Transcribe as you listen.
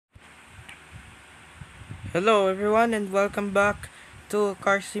Hello everyone and welcome back to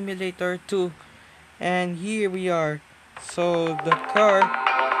Car Simulator 2, and here we are. So the car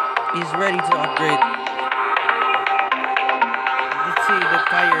is ready to upgrade. Let's see, the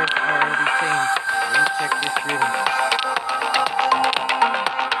tires are already changed. Let me check this reading.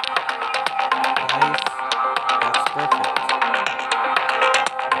 Nice. That's perfect.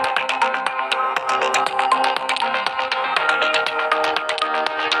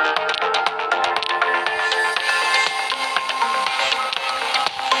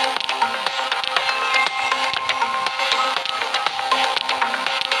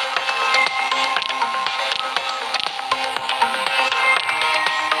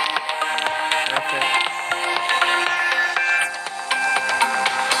 Perfect.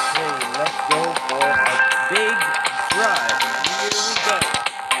 Okay, let's go for a big drive. Here we go.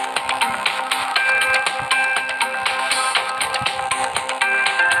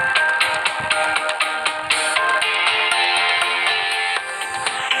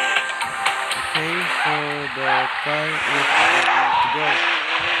 Okay, so the car is ready to go.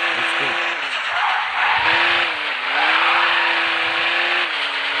 Let's go.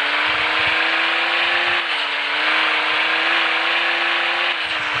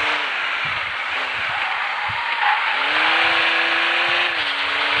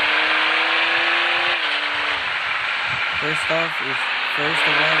 First off is first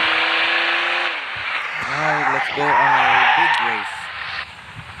of all, now let's go on a big race.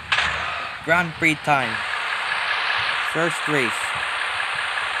 Grand Prix time. First race.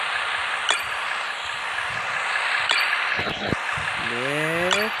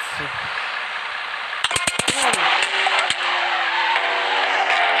 Let's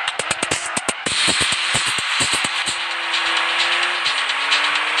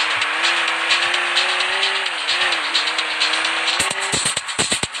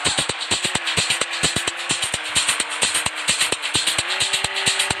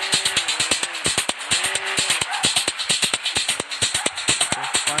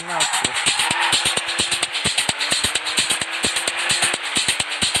find out.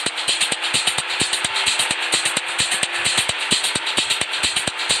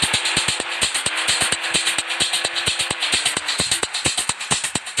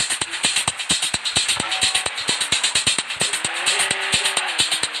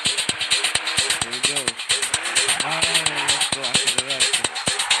 Here we go. Now let's go after the rest.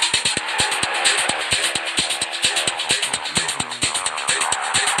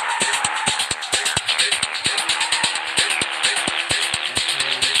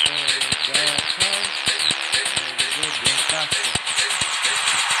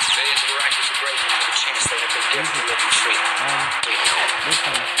 Millions of Iraqis are grateful for the chance they have been given to live free. This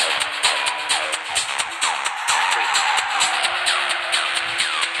time.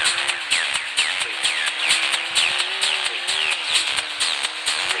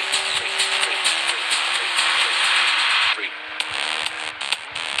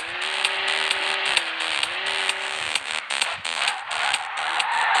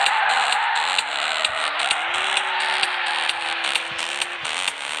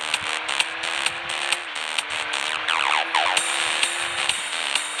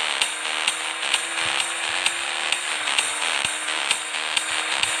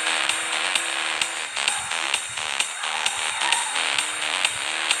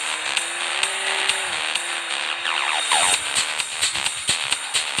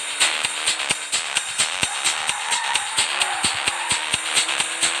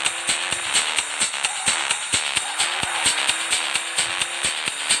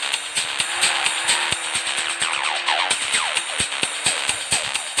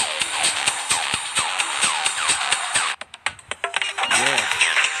 Yes.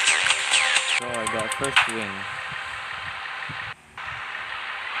 So I got first win.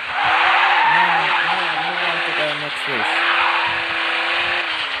 Now move on to the next race.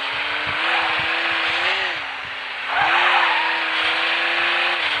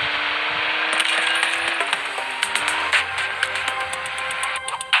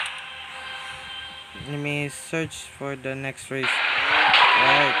 Let me search for the next race.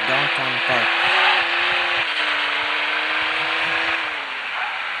 Alright, Downtown Park.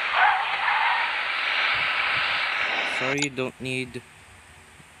 Sorry, you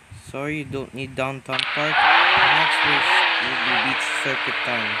don't need Downtown Park. The next race will be Beach Circuit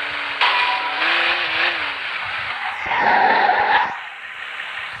time.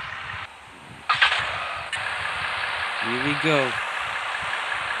 Here we go.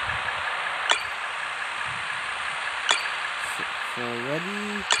 So ready?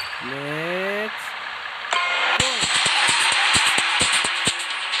 Let's go.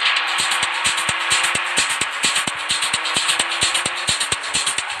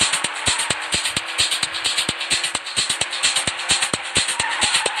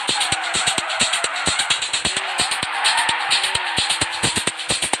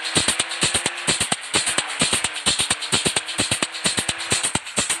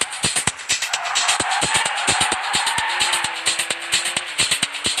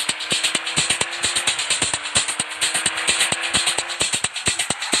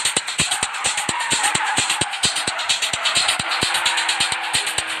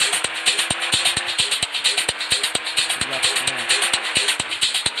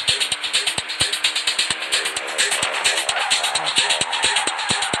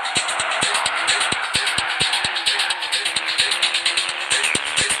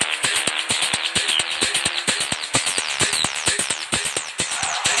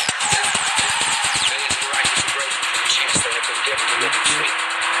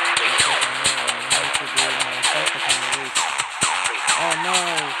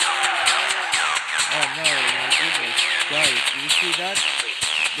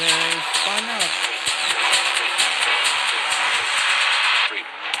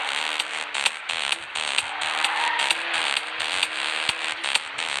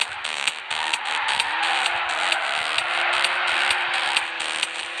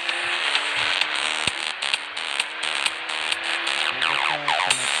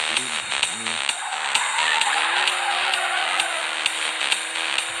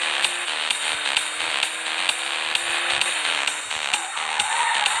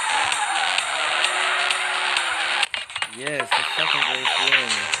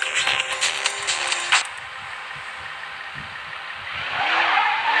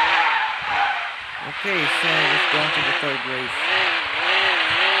 third race.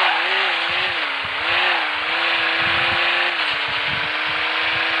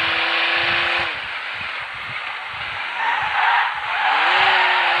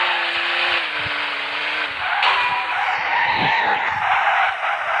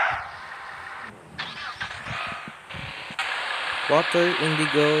 Water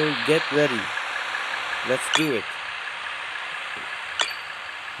Indigo, get ready. Let's do it.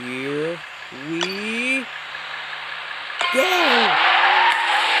 Here we go!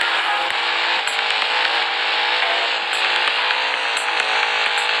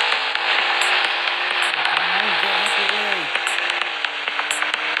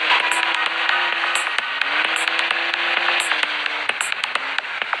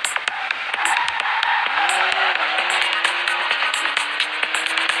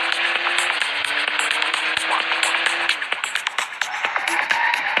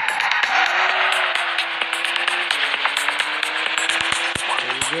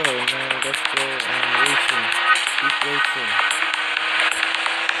 Go, now let's go racing. Keep racing.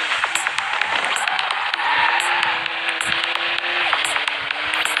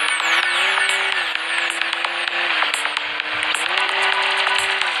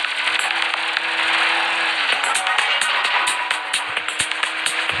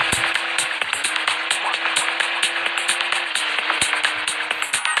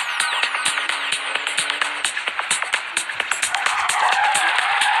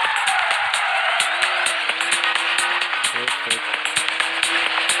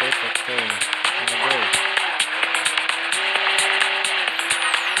 Perfect turn. Now go.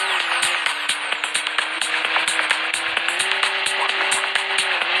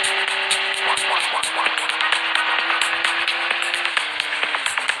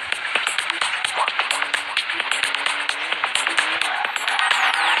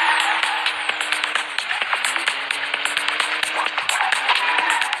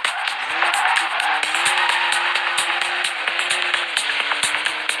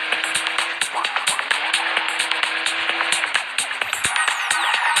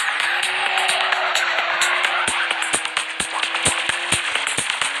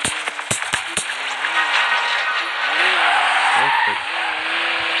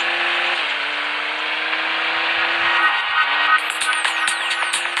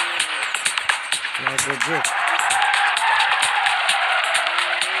 Now go drift.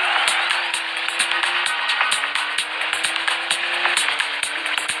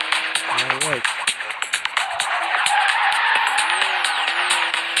 Alright.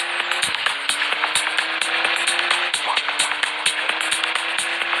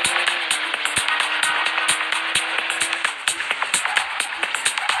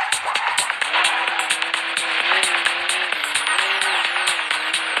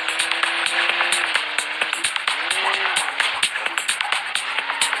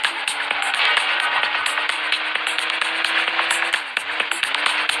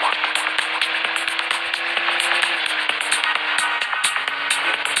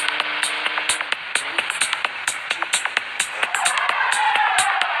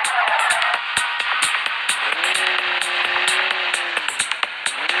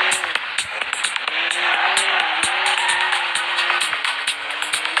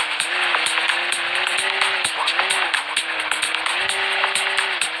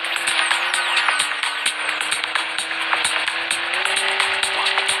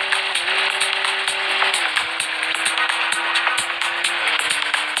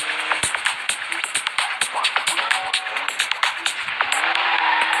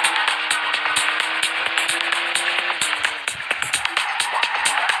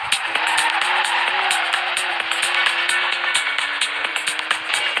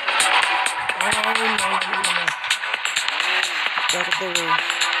 Start of the race.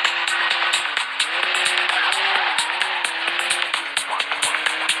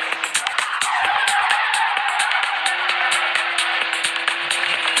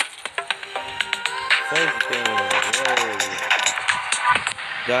 First game. Whoa.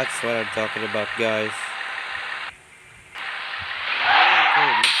 That's what I'm talking about, guys. Okay,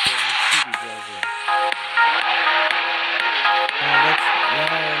 let's go and see these guys here.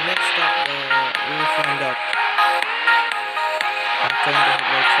 Next stop, we will find out. I'm turning the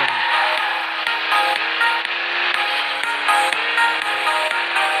headlights on.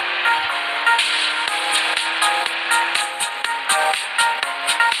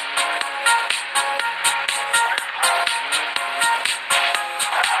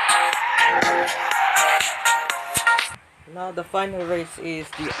 Now the final race is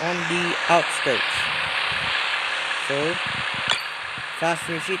on the outskirts. So,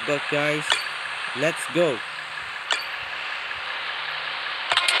 fasten your seatbelt, guys. Let's go.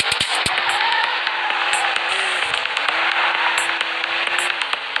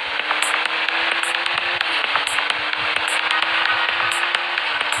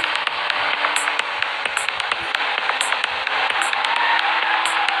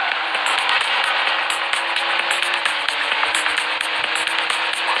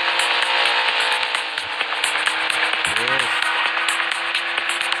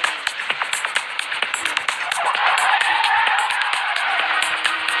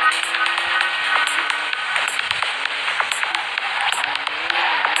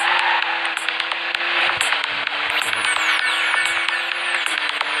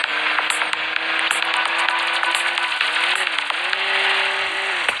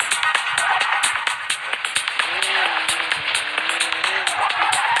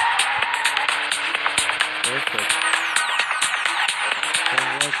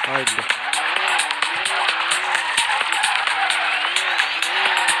 Hardly.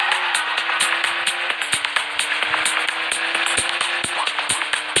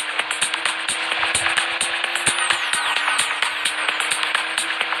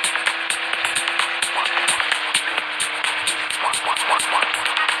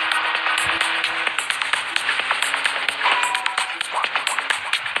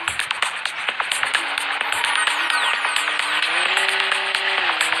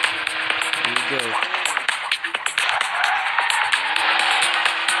 Here we go.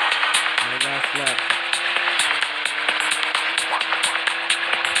 My last lap.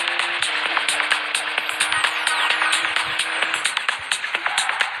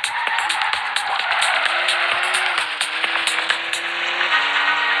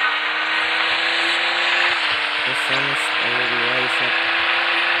 The sun is already rising up.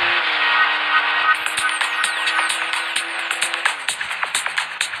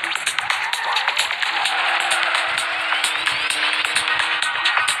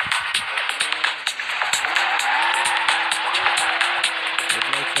 It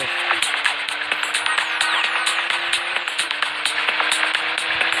lights up.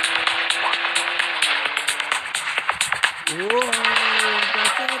 Whoa,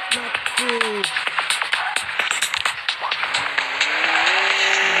 that's not cool.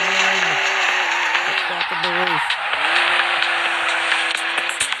 Get back in the race.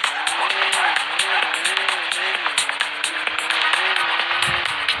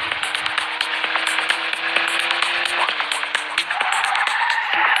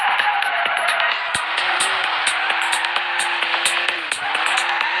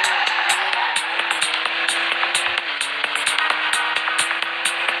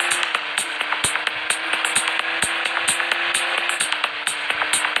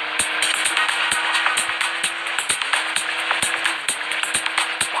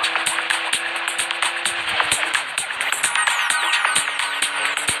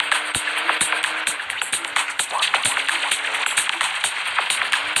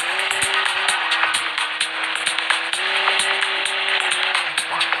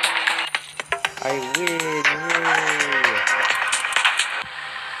 I win! Yay!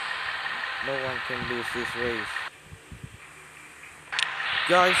 No one can lose this race.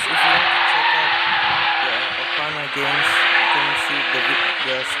 Guys, if you want to check out the Opana games, you can see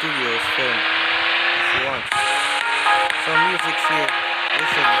the studio's film if you want. Some music's here.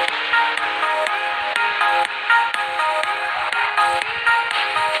 Listen.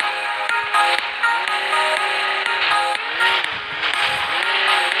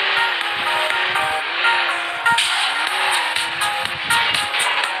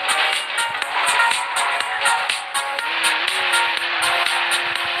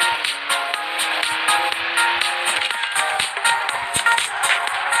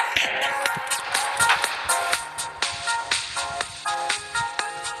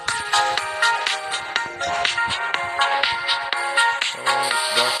 Oh, it's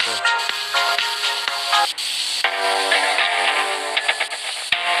darker.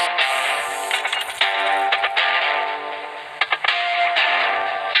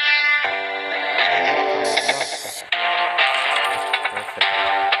 Perfect.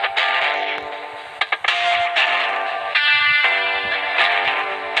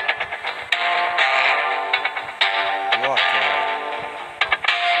 Water.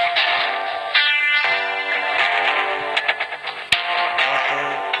 Water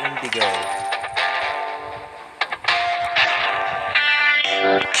indigo.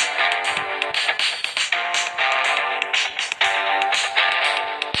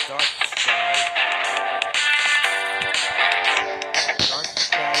 Dark sky. Dark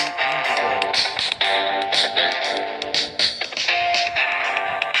sky indigo.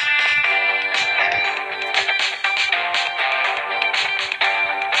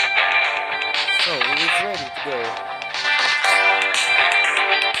 So it is ready to go.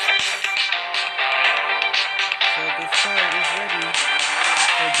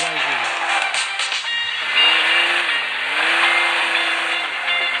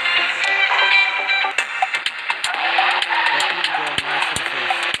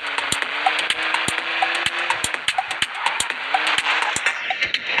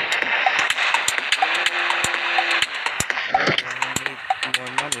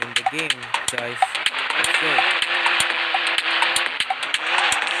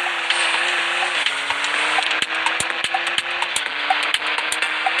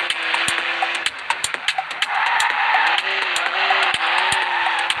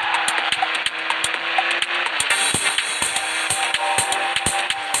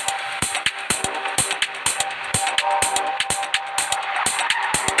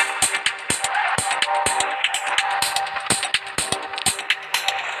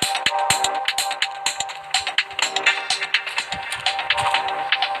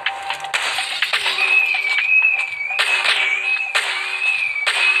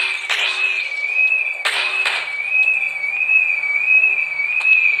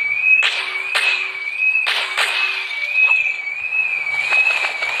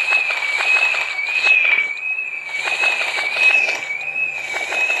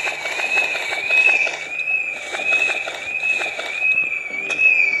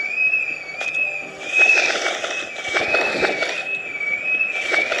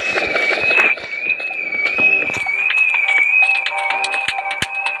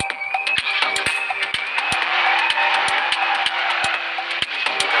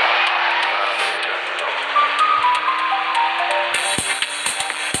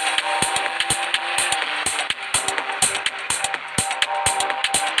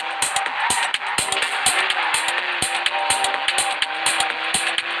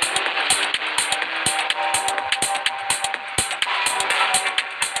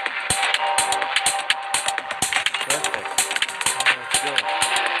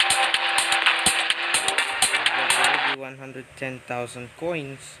 10,000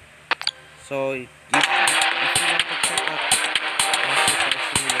 coins. So if you want to check out Master Car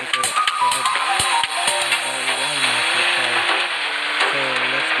Simulator, so I buy one Master Car. So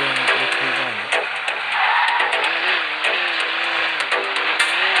let's go and look for one.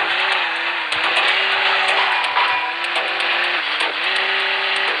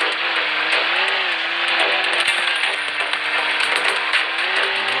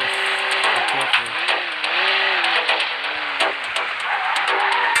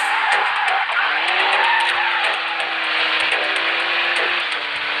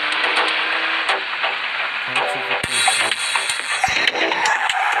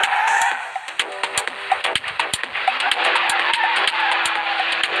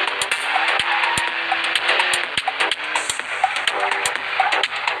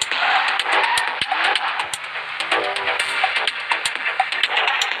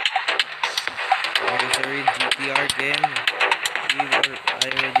 GTR game. I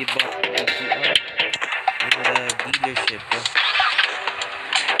already bought GTR in the dealership.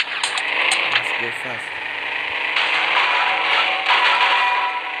 Let's go fast.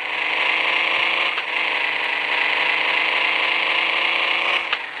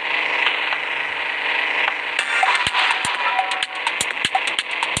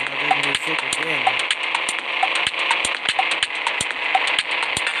 Another music again.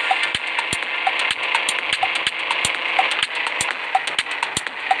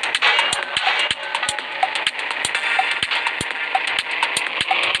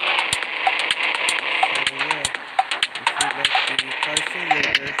 Car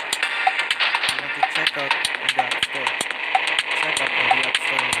Simulator, you want to check out in the App Store. Check out in the App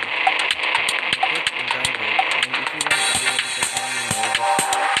Store now. Click and download. And if you want to be able to download mode,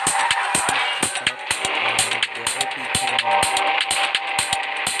 please check out the OPK mode.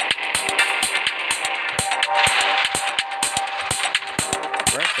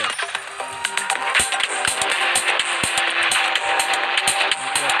 Perfect.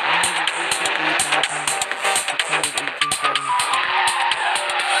 I've got 183,618 coins.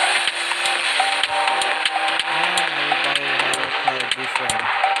 This one.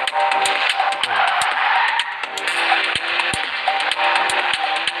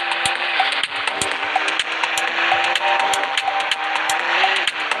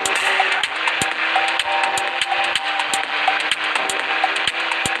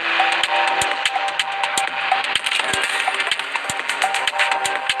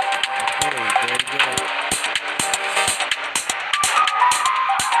 Okay, there we go.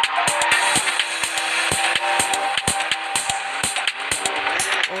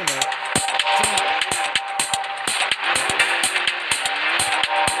 Oh no.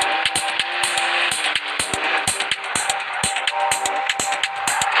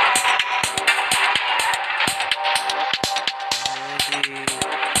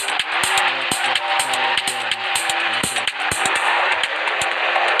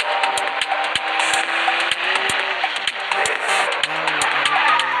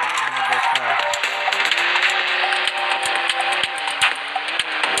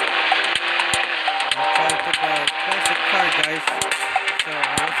 Classic car, guys. So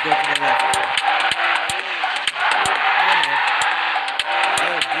let's go to the left.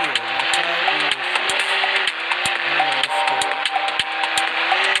 Oh dear, my car is...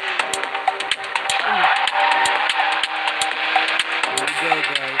 Here we go,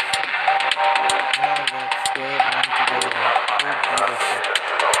 guys. Now let's go on to the old dealership.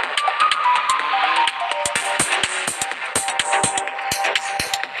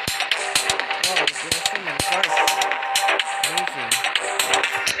 Wow, there's so many cars. Amazing.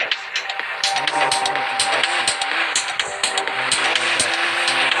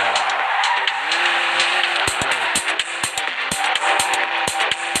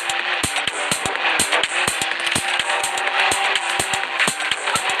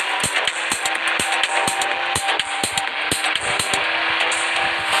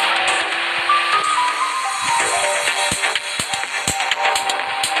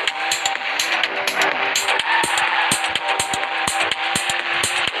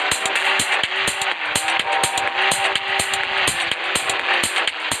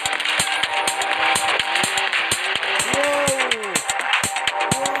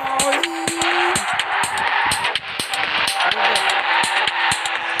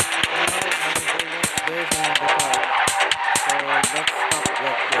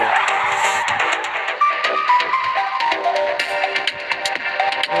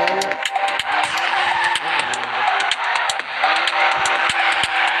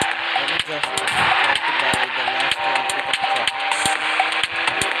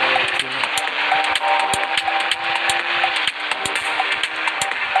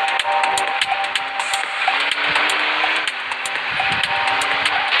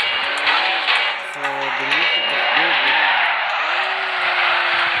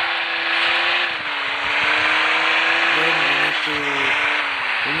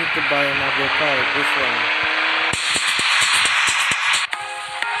 another car, this one.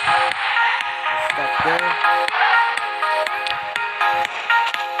 Stop there.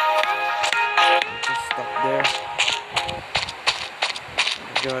 Just stop there.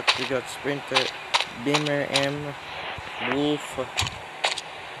 We got Sprinter, Beamer M, Wolf,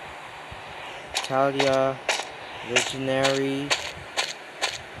 Talia, Legionary,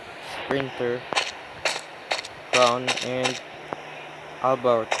 Sprinter, Crown, and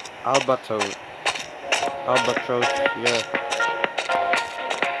Albatross, yeah.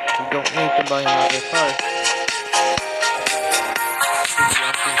 You don't need to buy another car. This is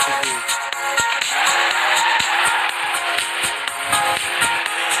nothing to do.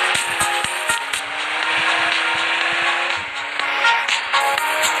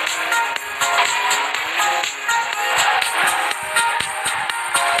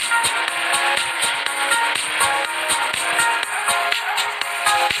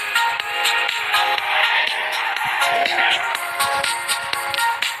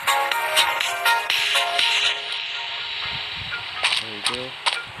 There we go.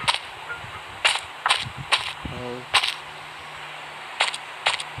 Oh.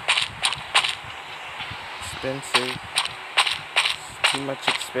 Expensive. Too much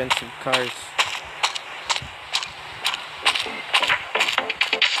expensive cars.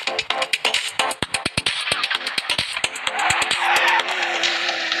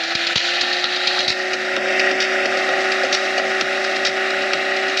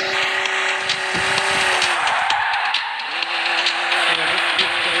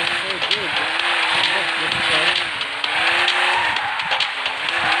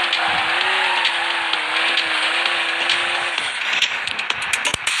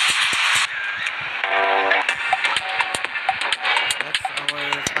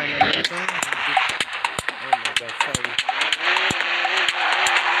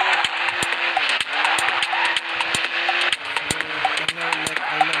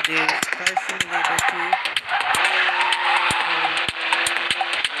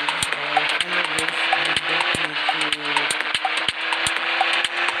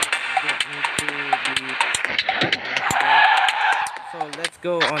 So let's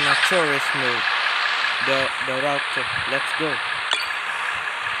go on a tourist mode. The route. Let's go.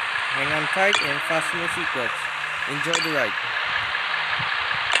 Hang on tight and fasten your seatbelts. Enjoy the ride.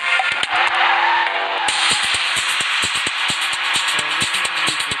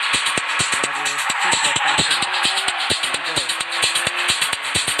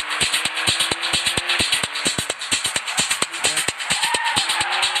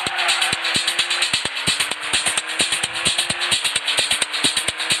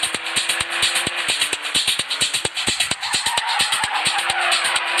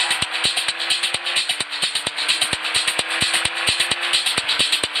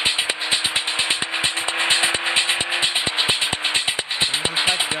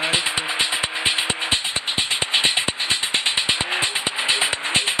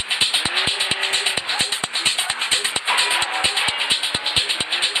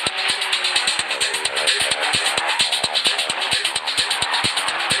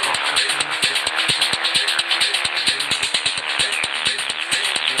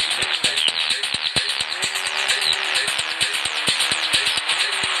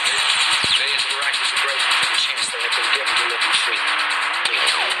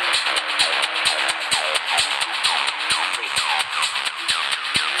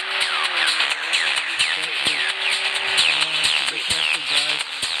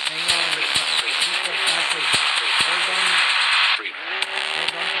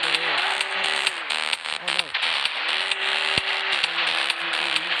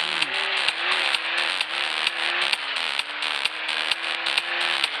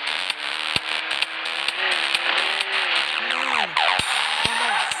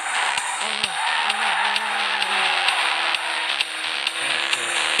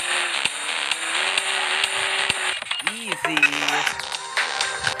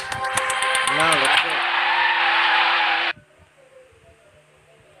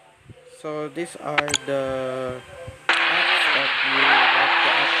 So these are the apps that you like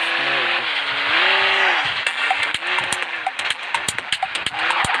the apps mode.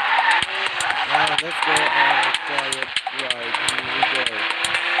 Now let's go on a quiet ride. Here we go.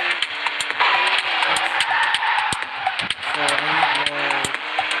 So I need more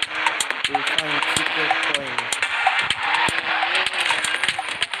to find secret coins.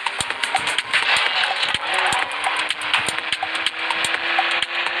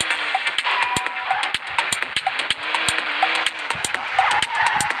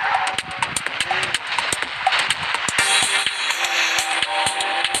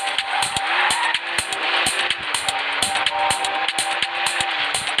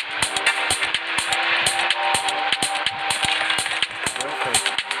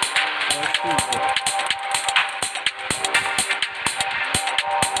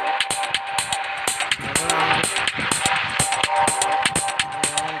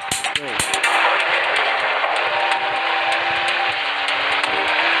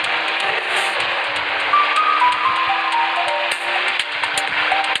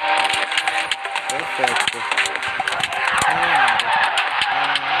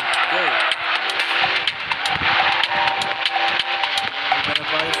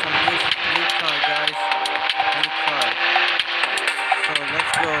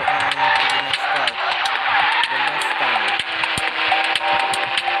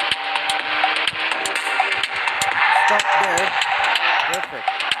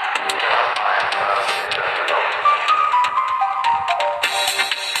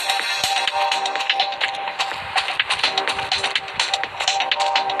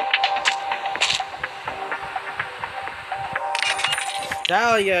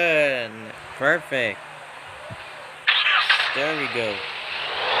 Stallion! Perfect. There we go.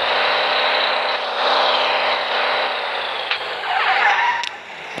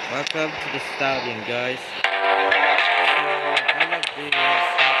 Welcome to the Stallion, guys. So, I love this new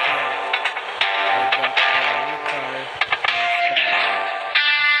car. I got the new car from Stallion.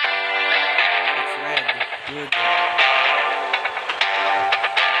 It's red. Good.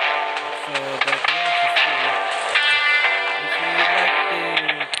 So, that means to say, if you would like to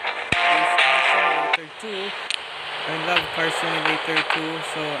use Car Simulator 2, I love Car Simulator 2,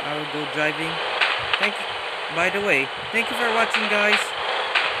 so I will go driving. Thank you. By the way, thank you for watching, guys.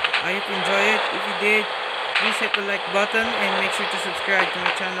 I hope you enjoy it. If you did, please hit the like button and make sure to subscribe to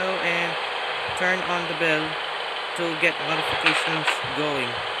my channel and turn on the bell to get notifications going.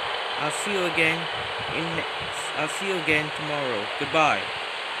 I'll see you again tomorrow. Goodbye.